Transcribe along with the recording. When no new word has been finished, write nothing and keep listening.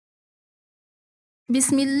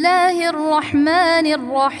بسم الله الرحمن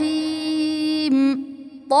الرحيم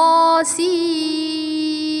طاسيم.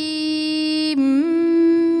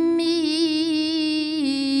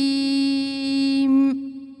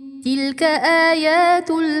 تلك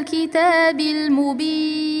آيات الكتاب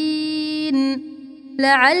المبين.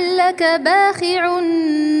 لعلك باخع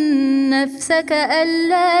نفسك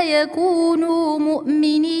ألا يكونوا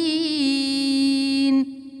مؤمنين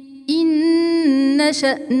إن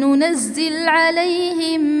نشأ ننزل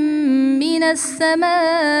عليهم من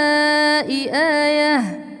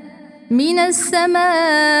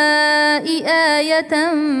السماء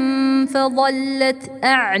آية فظلت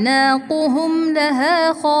أعناقهم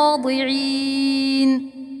لها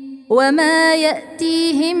خاضعين وما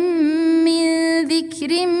يأتيهم من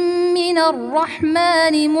ذكر من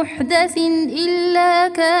الرحمن محدث إلا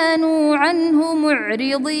كانوا عنه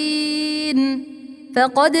معرضين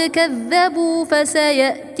فقد كذبوا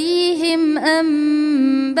فسيأتيهم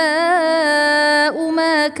أنباء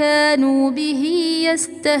ما كانوا به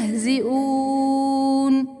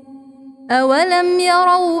يستهزئون أولم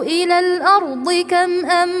يروا إلى الأرض كم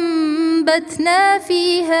أنبتنا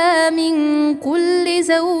فيها من كل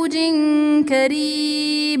زوج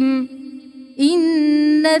كريم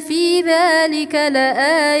إن في ذلك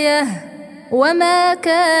لآية وما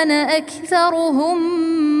كان أكثرهم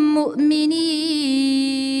مؤمنين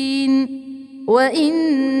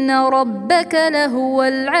وإن ربك لهو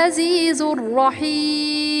العزيز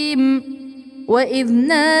الرحيم وإذ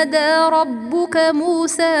نادى ربك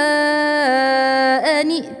موسى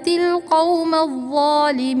أن ائت القوم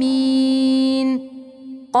الظالمين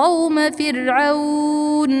قوم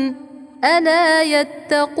فرعون ألا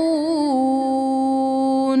يتقون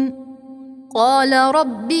قال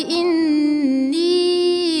رب إني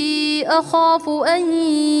أخاف أن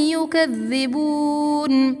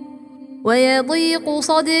يكذبون ويضيق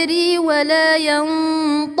صدري ولا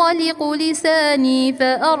ينطلق لساني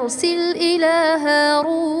فأرسل إلى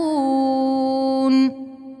هارون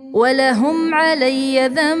ولهم علي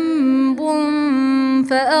ذنب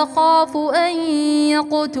فأخاف أن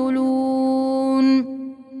يقتلون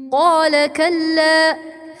قال كلا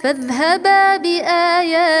فاذهبا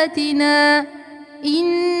بآياتنا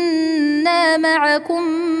إنا معكم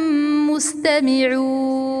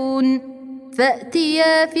مستمعون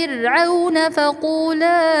فأتيا فرعون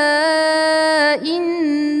فقولا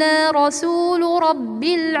إنا رسول رب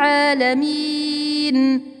العالمين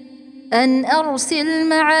أن أرسل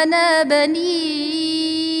معنا بني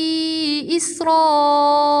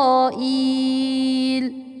إسرائيل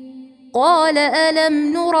قال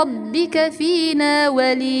ألم نربك فينا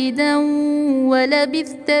وليدا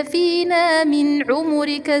ولبثت فينا من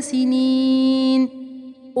عمرك سنين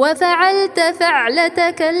وفعلت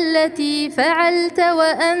فعلتك التي فعلت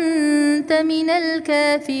وأنت من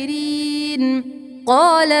الكافرين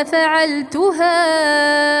قال فعلتها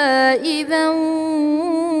إذا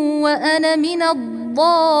وأنا من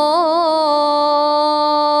الضالين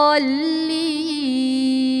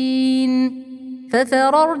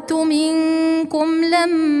ففررت منكم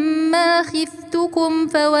لما خفتكم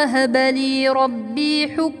فوهب لي ربي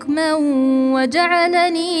حكما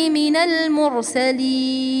وجعلني من المرسلين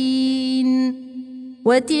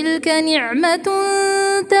وتلك نعمة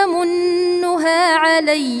تمنها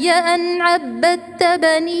علي أن عبدت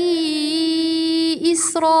بني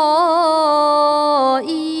إسرائيل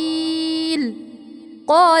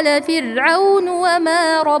قال فرعون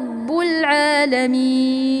وما رب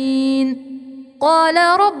العالمين قال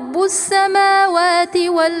رب السماوات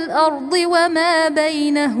والأرض وما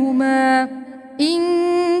بينهما إن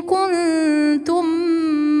كنتم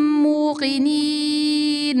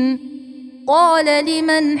موقنين قال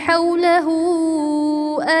لمن حوله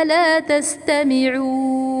ألا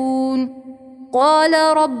تستمعون قال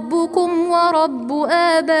ربكم ورب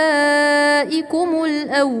آبائكم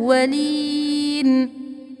الأولين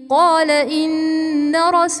قال إن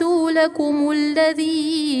رسولكم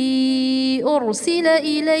الذي أرسل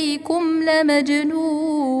إليكم لمجنون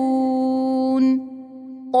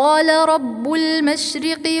قال رب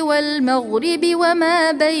المشرق والمغرب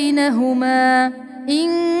وما بينهما إن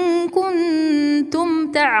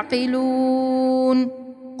كنتم تعقلون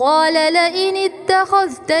قال لئن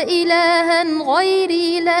اتخذت إلها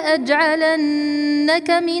غيري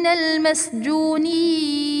لأجعلنك من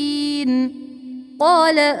المسجونين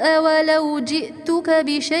قال أولو جئتك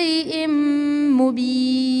بشيء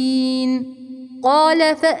مبين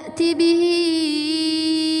قال فأت به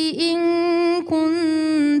إن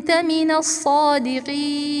كنت من الصادقين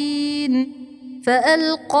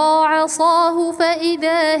فألقى عصاه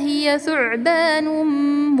فإذا هي ثعبان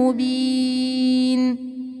مبين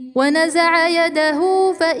ونزع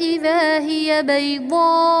يده فإذا هي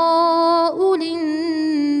بيضاء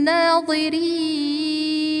للناظرين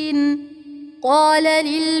قال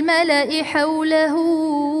للملأ حوله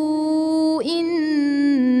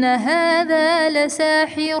إن هذا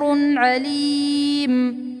لساحر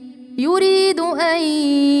عليم يريد أن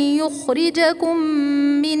يخرجكم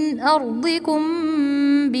من أرضكم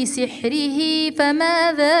بسحره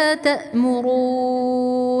فماذا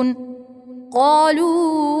تأمرون قالوا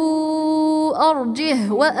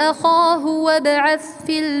أرجه وأخاه وابعث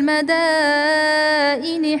في المدائن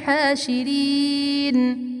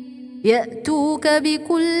حاشرين يأتوك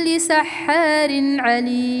بكل سحار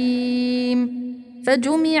عليم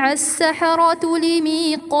فجمع السحرة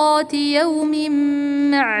لميقات يوم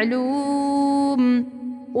معلوم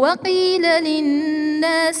وقيل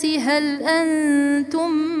للناس هل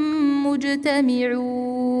أنتم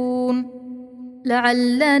مجتمعون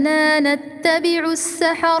لعلنا نتبع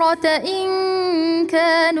السحرة إن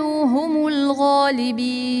كانوا هم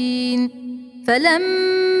الغالبين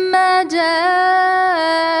فلما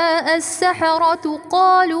جاء السحرة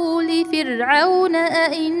قالوا لفرعون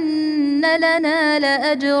أئن لنا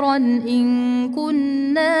لأجرا إن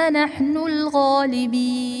كنا نحن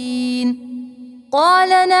الغالبين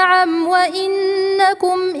قال نعم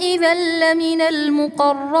وإنكم إذا لمن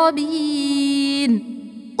المقربين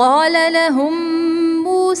قال لهم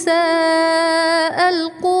موسى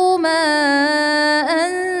ألقوا ما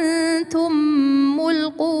أنتم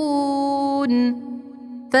ملقون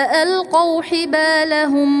فألقوا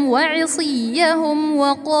حبالهم وعصيهم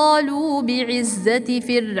وقالوا بعزة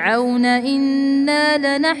فرعون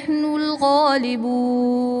إنا لنحن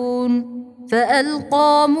الغالبون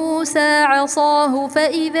فألقى موسى عصاه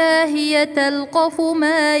فإذا هي تلقف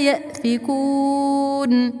ما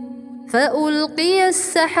يأفكون فألقي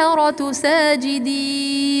السحرة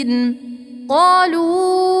ساجدين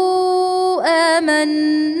قالوا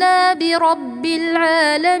آمنا برب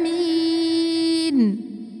العالمين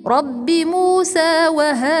رب موسى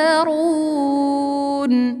وهارون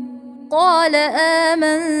قال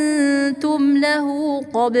آمنتم له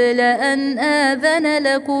قبل أن آذن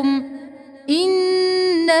لكم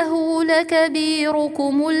إنه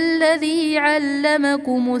لكبيركم الذي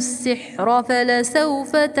علمكم السحر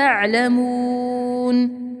فلسوف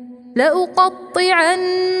تعلمون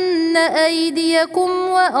لأقطعن أيديكم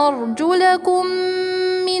وأرجلكم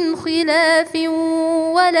من خلاف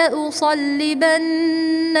ولأصلبنكم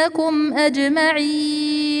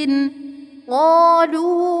أجمعين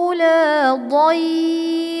قالوا لا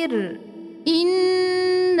ضير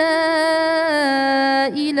إنا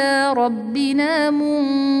إلى ربنا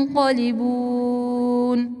منقلبون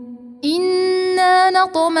إنا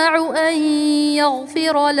نطمع أن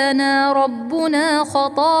يغفر لنا ربنا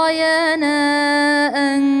خطايانا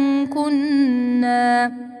أن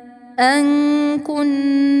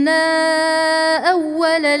كنا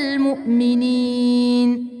أول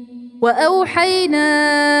المؤمنين وأوحينا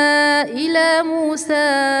إلى موسى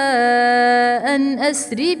أن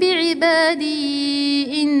أسر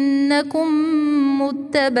بعبادي إنكم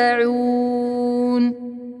متبعون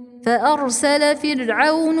فأرسل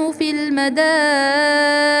فرعون في المدائن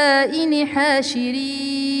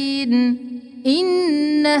حاشرين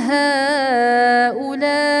إن هؤلاء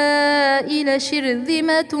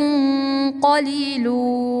لشرذمة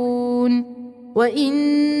قليلون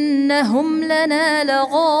وإنهم لنا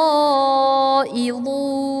لغائظون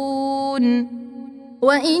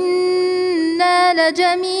وإنا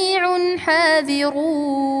لجميع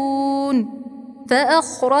حاذرون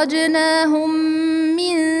فأخرجناهم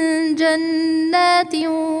من جنات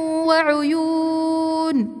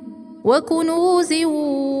وعيون وكنوز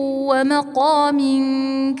ومقام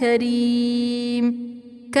كريم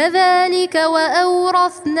كذلك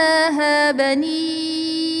وأورثناها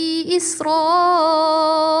بني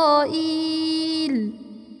إسرائيل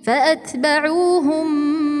فأتبعوهم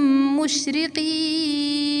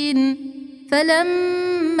مشرقين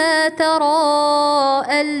فلما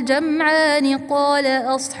تراءى الجمعان قال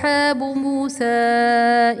أصحاب موسى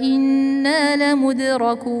إنا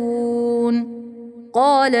لمدركون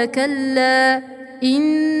قال كلا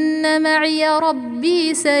إن معي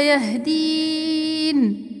ربي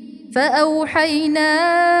سيهدين فأوحينا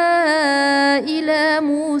إلى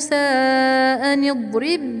موسى أن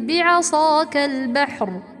اضرب بعصاك البحر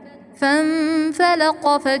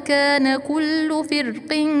فانفلق فكان كل فرق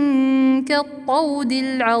كالطود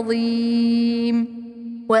العظيم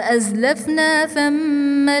وأزلفنا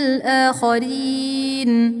ثم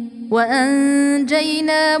الآخرين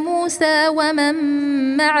وأنجينا موسى ومن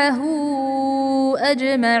معه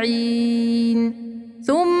أجمعين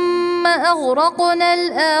ثم أغرقنا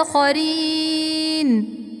الآخرين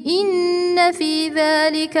إن في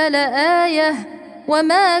ذلك لآية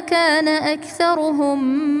وما كان أكثرهم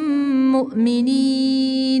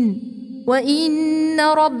مؤمنين وإن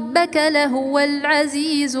ربك لهو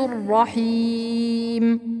العزيز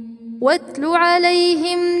الرحيم واتل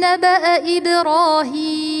عليهم نبأ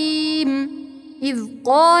إبراهيم إذ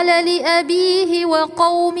قال لأبيه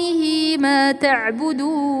وقومه ما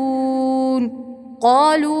تعبدون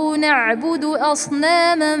قالوا نعبد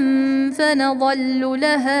أصناما فنظل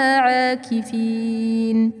لها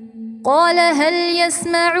عاكفين قال هل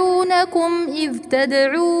يسمعونكم إذ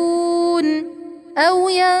تدعون أو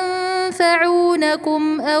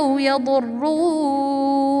ينفعونكم أو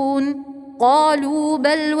يضرون قالوا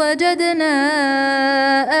بل وجدنا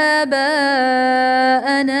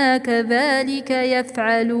آباءنا كذلك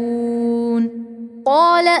يفعلون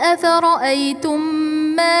قال أفرأيتم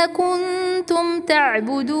ما كنتم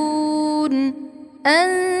تعبدون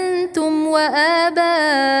أنتم وآباؤكم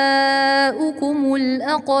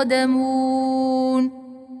الأقدمون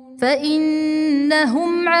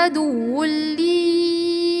فإنهم عدو لي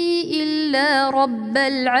إلا رب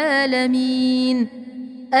العالمين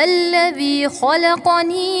الذي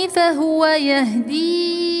خلقني فهو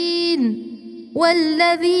يهدين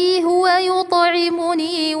والذي هو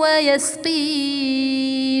يطعمني ويسقين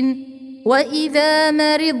وإذا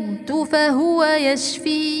مرضت فهو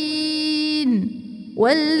يشفين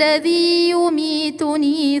والذي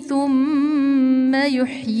يميتني ثم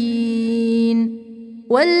يحيين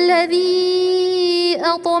والذي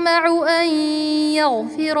أطمع أن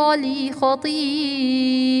يغفر لي خطيئتي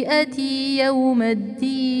يوم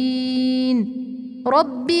الدين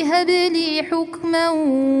رب هب لي حكما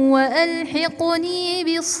وألحقني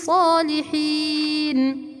بالصالحين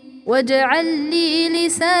واجعل لي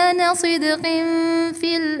لسان صدق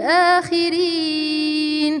في الآخرين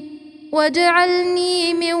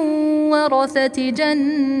واجعلني من ورثة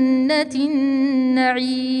جنة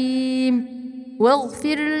النعيم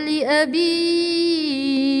واغفر لأبي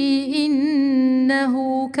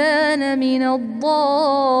إنه كان من الضالين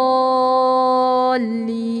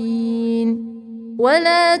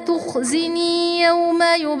ولا تخزني يوم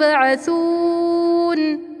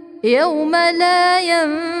يبعثون يوم لا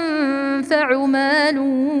ينفع مال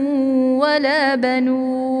ولا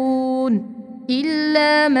بنون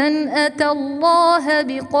إلا من أتى الله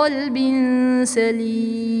بقلب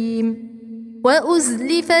سليم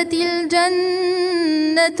وأزلفت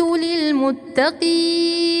الجنة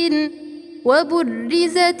للمتقين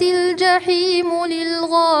وبرزت الجحيم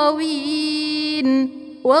للغاوين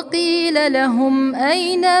وقيل لهم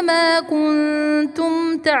أين ما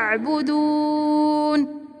كنتم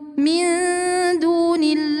تعبدون من دون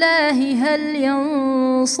الله هل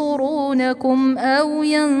ينصرونكم أو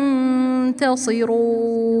ينتصرون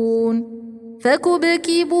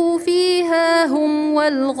فكبكبوا فيها هم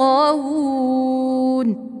والغاوون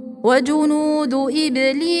وجنود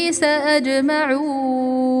إبليس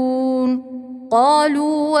أجمعون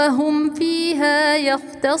قالوا وهم فيها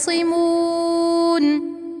يختصمون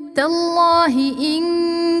تالله إن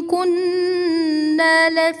كنا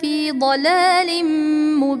لفي ضلال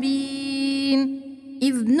مبين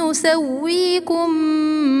إذ نسويكم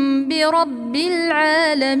برب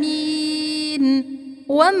العالمين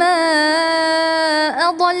وما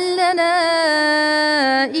أضلنا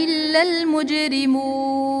إلا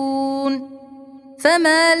المجرمون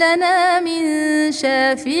فما لنا من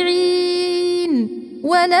شافعين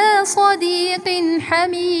ولا صديق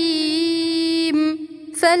حميم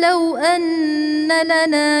فلو أن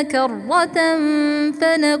لنا كرة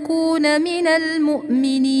فنكون من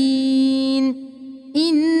المؤمنين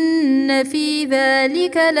إن في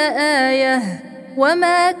ذلك لآية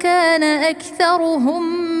وما كان أكثرهم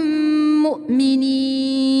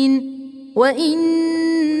مؤمنين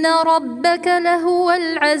وإن ربك لهو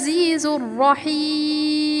العزيز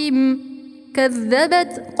الرحيم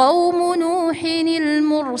كذبت قوم نوح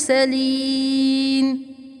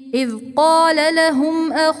المرسلين إذ قال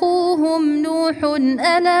لهم أخوهم نوح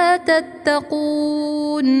ألا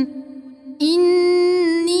تتقون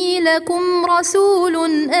إني لكم رسول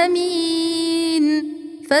أمين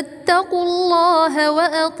فاتقوا الله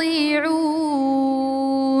وأطيعون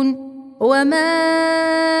وما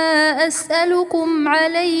أسألكم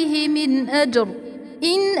عليه من أجر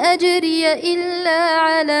إن أجري إلا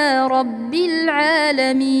على رب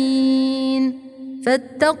العالمين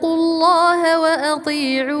فاتقوا الله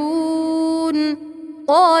وأطيعون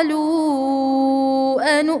قالوا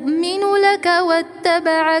أنؤمن لك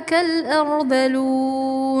واتبعك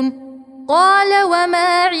الأرذلون قال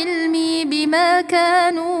وما علمي بما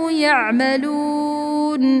كانوا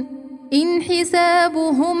يعملون إن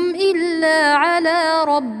حسابهم إلا على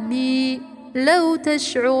ربي لو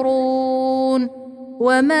تشعرون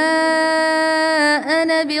وما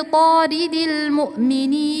أنا بطارد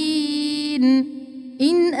المؤمنين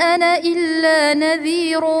إن أنا إلا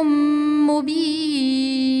نذير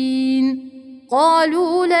مبين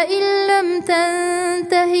قالوا لئن لم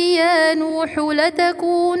تنته يا نوح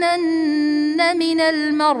لتكونن من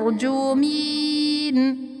المرجومين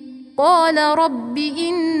قال رب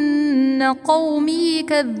إن قومي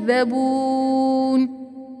كذبون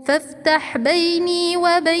فافتح بيني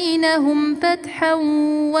وبينهم فتحا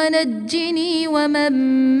ونجني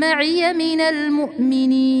ومن معي من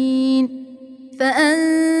المؤمنين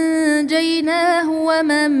فأنجيناه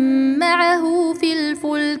ومن معه في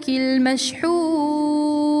الفلك المشحون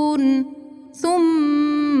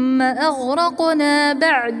ثم أغرقنا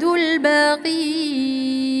بعد الباقين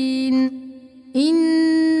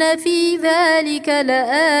إن في ذلك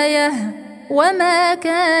لآية وما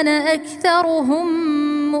كان أكثرهم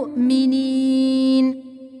مؤمنين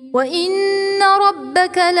وإن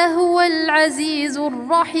ربك لهو العزيز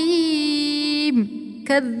الرحيم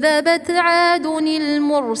كذبت عاد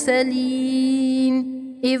المرسلين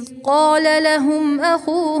إذ قال لهم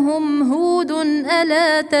أخوهم هود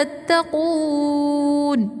ألا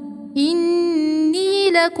تتقون إني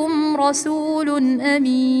لكم رسول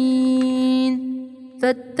أمين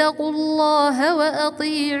فاتقوا الله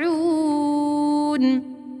وأطيعون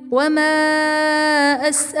وما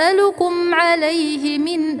أسألكم عليه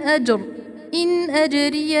من أجر إن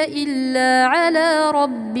أجري إلا على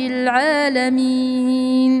رب العالمين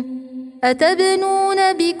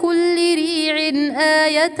أتبنون بكل ريع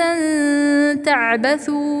آية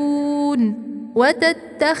تعبثون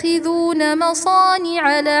وتتخذون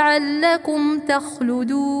مصانع لعلكم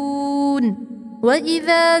تخلدون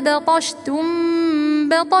وإذا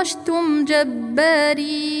بطشتم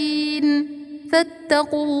جبارين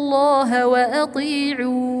فاتقوا الله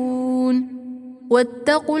وأطيعون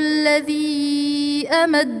واتقوا الذي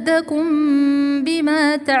أمدكم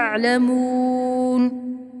بما تعلمون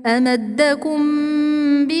أمدكم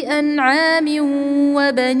بأنعام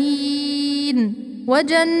وبنين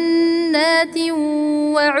وجنات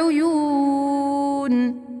وعيون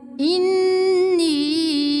إني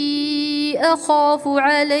أخاف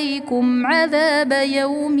عليكم عذاب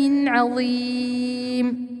يوم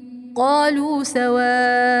عظيم قالوا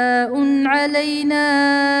سواء علينا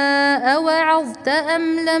أوعظت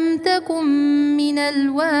أم لم تكن من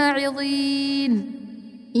الواعظين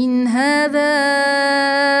إن هذا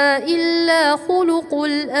إلا خلق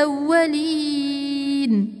الأولين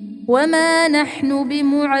وما نحن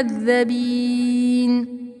بمعذبين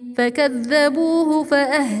فكذبوه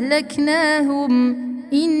فأهلكناهم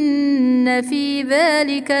إن في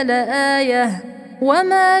ذلك لآية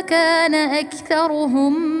وما كان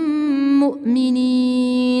أكثرهم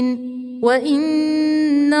مؤمنين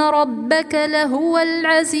وإن ربك لهو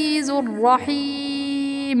العزيز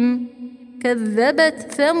الرحيم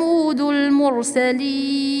كذبت ثمود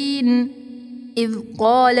المرسلين إذ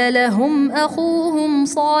قال لهم أخوهم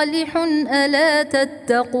صالح ألا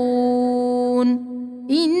تتقون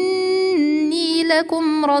إني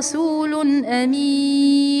لكم رسول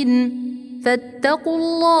أمين فاتقوا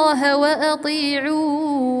الله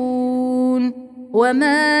وأطيعون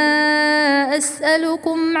وما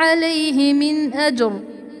أسألكم عليه من أجر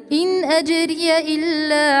إن أجري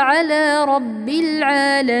إلا على رب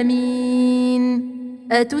العالمين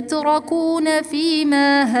أتتركون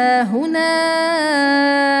فيما هاهنا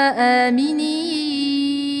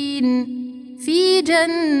آمنين في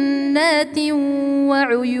جنات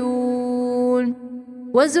وعيون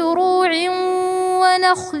وزروع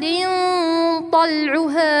ونخل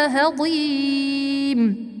طلعها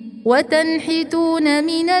هضيم وتنحتون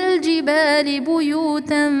من الجبال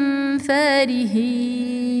بيوتا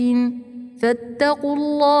فارهين فاتقوا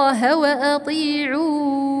الله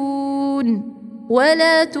وأطيعون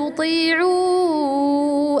ولا تطيعوا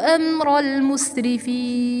أمر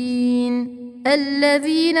المسرفين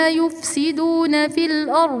الذين يفسدون في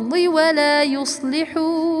الأرض ولا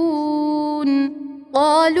يصلحون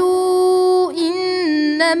قالوا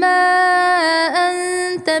إنما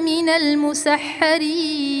أنت من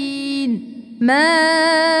المسحرين ما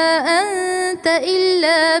أنت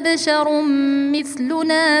إلا بشر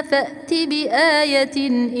مثلنا فأت بآية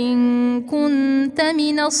إن كنت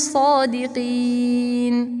من الصادقين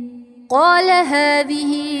قال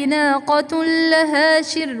هذه ناقة لها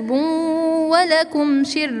شرب ولكم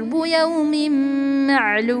شرب يوم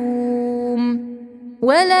معلوم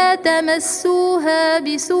ولا تمسوها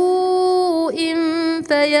بسوء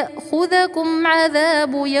فيأخذكم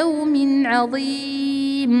عذاب يوم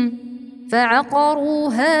عظيم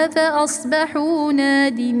فعقروها فأصبحوا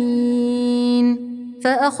نادمين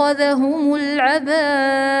فأخذهم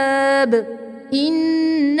العذاب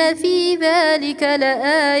إن في ذلك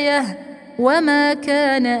لآية وما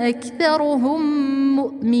كان أكثرهم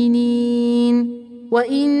مؤمنين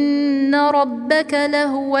وإن ربك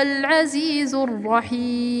لهو العزيز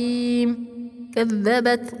الرحيم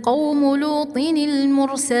كذبت قوم لوط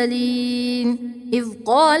المرسلين إذ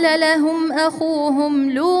قال لهم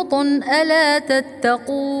أخوهم لوط ألا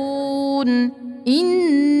تتقون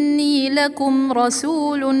إني لكم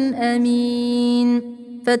رسول أمين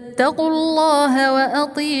فاتقوا الله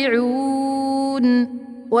وأطيعون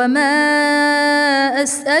وما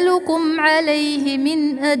أسألكم عليه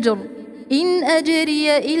من أجر إن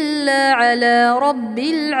أجري إلا على رب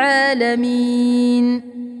العالمين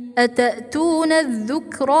أتأتون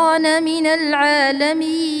الذكران من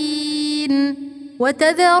العالمين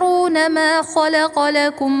وتذرون ما خلق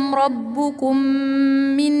لكم ربكم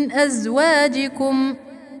من أزواجكم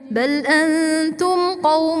بل أنتم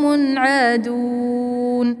قوم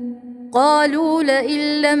عادون قالوا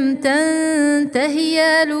لئن لم تنته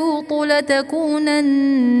يا لوط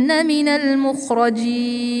لتكونن من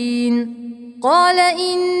المخرجين قال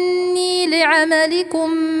إني لعملكم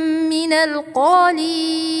من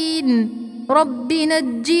القالين رب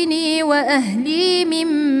نجني وأهلي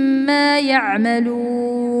مما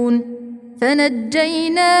يعملون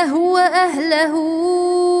فنجيناه وأهله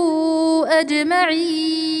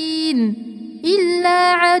أجمعين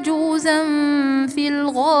إلا عجوزا في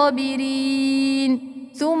الغابرين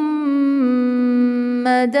ثم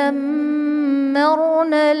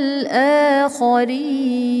دمرنا الآخرين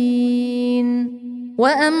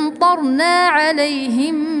وأمطرنا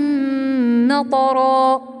عليهم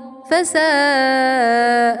مطرا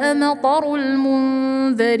فساء مطر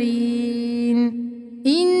المنذرين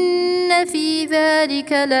إن في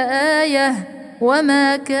ذلك لآية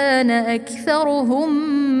وما كان أكثرهم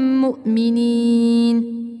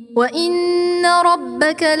مؤمنين وإن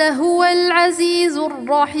ربك لهو العزيز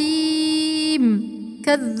الرحيم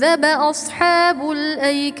كذب أصحاب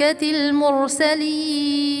الأيكة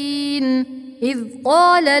المرسلين إذ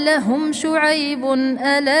قال لهم شعيب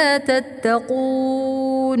ألا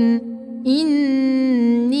تتقون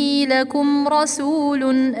إني لكم رسول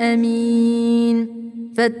أمين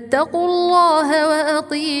فاتقوا الله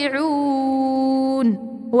وأطيعون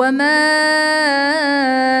وما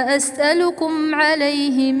أسألكم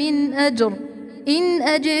عليه من أجر إن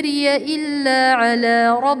أجري إلا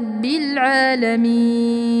على رب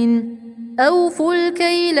العالمين أوفوا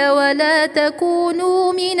الكيل ولا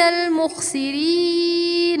تكونوا من المخسرين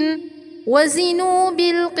وزنوا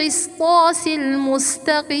بالقسطاس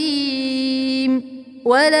المستقيم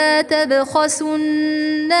ولا تبخسوا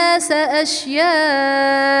الناس أشياءهم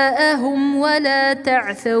ولا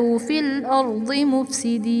تعثوا في الأرض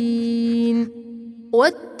مفسدين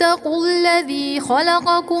واتقوا الذي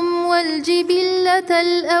خلقكم والجبلة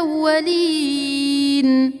الأولين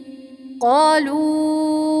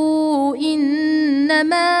قالوا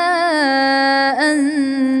إنما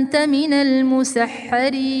أنت من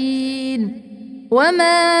المسحرين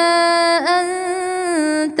وما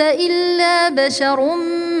أنت إلا بشر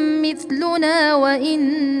مثلنا وإن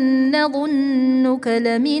نظنك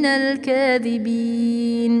لمن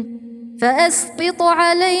الكاذبين فأسقط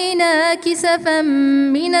علينا كسفا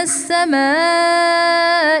من السماء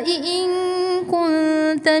إن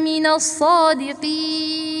كنت من الصادقين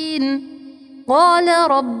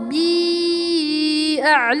قال ربي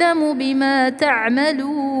أعلم بما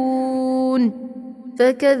تعملون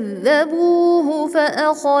فكذبوه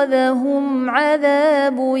فأخذهم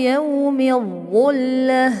عذاب يوم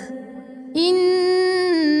الظلة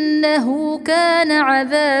إنه كان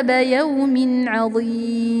عذاب يوم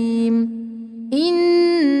عظيم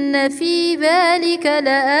إن في ذلك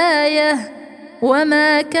لآية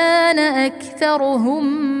وما كان أكثرهم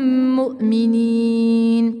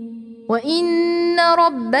مؤمنين وإن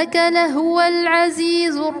ربك لهو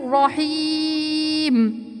العزيز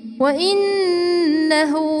الرحيم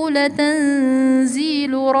وإنه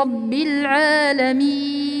لتنزيل رب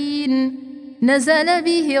العالمين نزل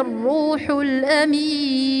به الروح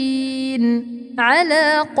الأمين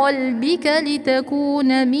على قلبك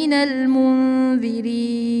لتكون من المنذرين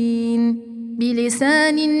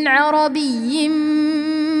بلسان عربي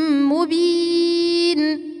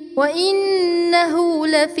مبين وإنه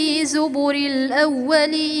لفي زبر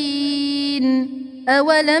الأولين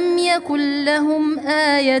أولم يكن لهم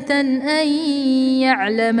آية أن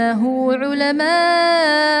يعلمه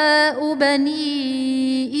علماء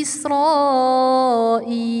بني إسرائيل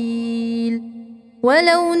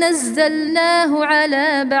ولو نزلناه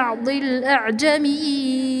على بعض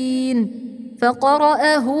الأعجمين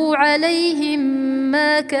فقرأه عليهم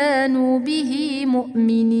ما كانوا به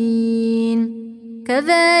مؤمنين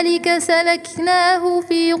كذلك سلكناه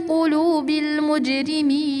في قلوب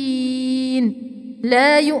المجرمين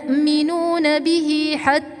لا يؤمنون به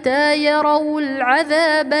حتى يروا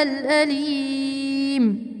العذاب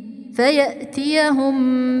الأليم فيأتيهم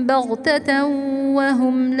بغتة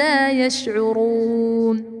وهم لا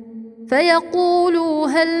يشعرون فيقولوا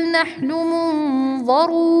هل نحن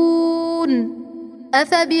منظرون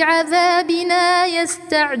أفبعذابنا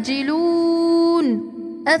يستعجلون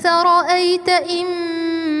أفرأيت إن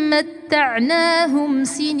متعناهم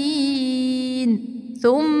سنين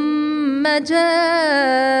ثم جاءهم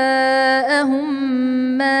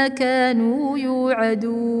ما كانوا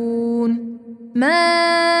يوعدون ما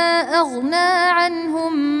أغنى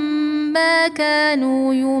عنهم ما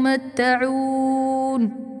كانوا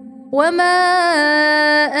يمتعون وما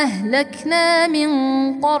أهلكنا من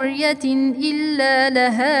قرية إلا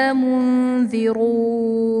لها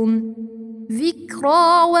منذرون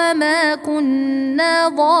ذكرى وما كنا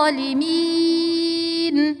ظالمين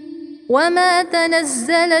وما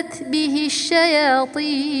تنزلت به الشياطين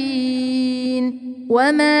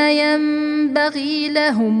وما ينبغي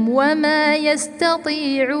لهم وما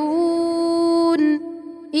يستطيعون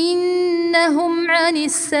إنهم عن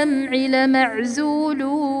السمع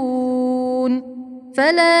لمعزولون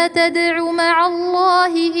فلا تدع مع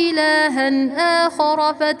الله إلها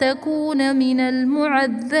آخر فتكون من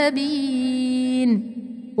المعذبين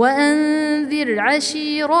وأنذر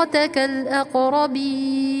عشيرتك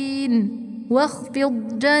الأقربين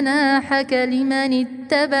واخفض جناحك لمن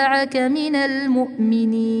اتبعك من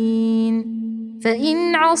المؤمنين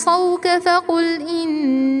فإن عصوك فقل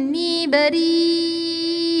إني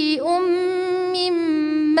بريء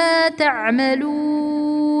مما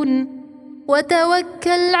تعملون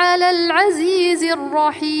وتوكل على العزيز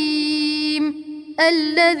الرحيم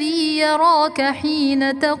الذي يراك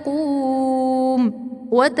حين تقوم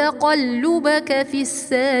وتقلبك في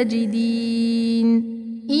الساجدين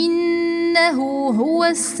إنه هو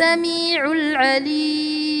السميع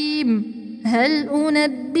العليم هل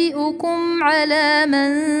أنبئكم على من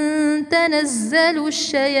تنزل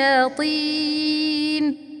الشياطين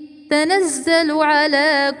تنزل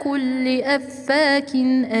على كل أفاك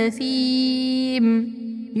أثيم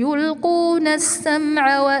يلقون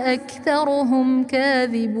السمع وأكثرهم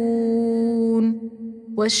كاذبون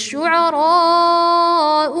والشعراء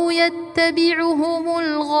يتبعهم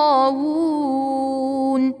الغاوون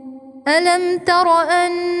ألم تر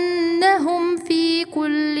أنهم في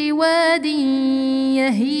كل واد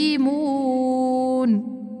يهيمون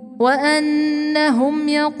وأنهم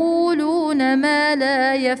يقولون ما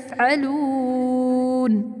لا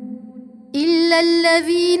يفعلون إلا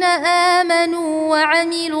الذين آمنوا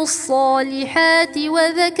وعملوا الصالحات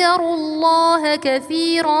وذكروا الله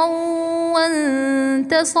كثيرا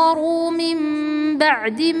وانتصروا من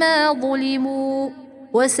بعد ما ظلموا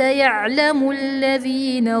وسيعلم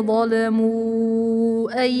الذين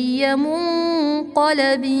ظلموا أي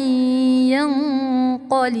منقلب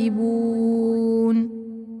ينقلبون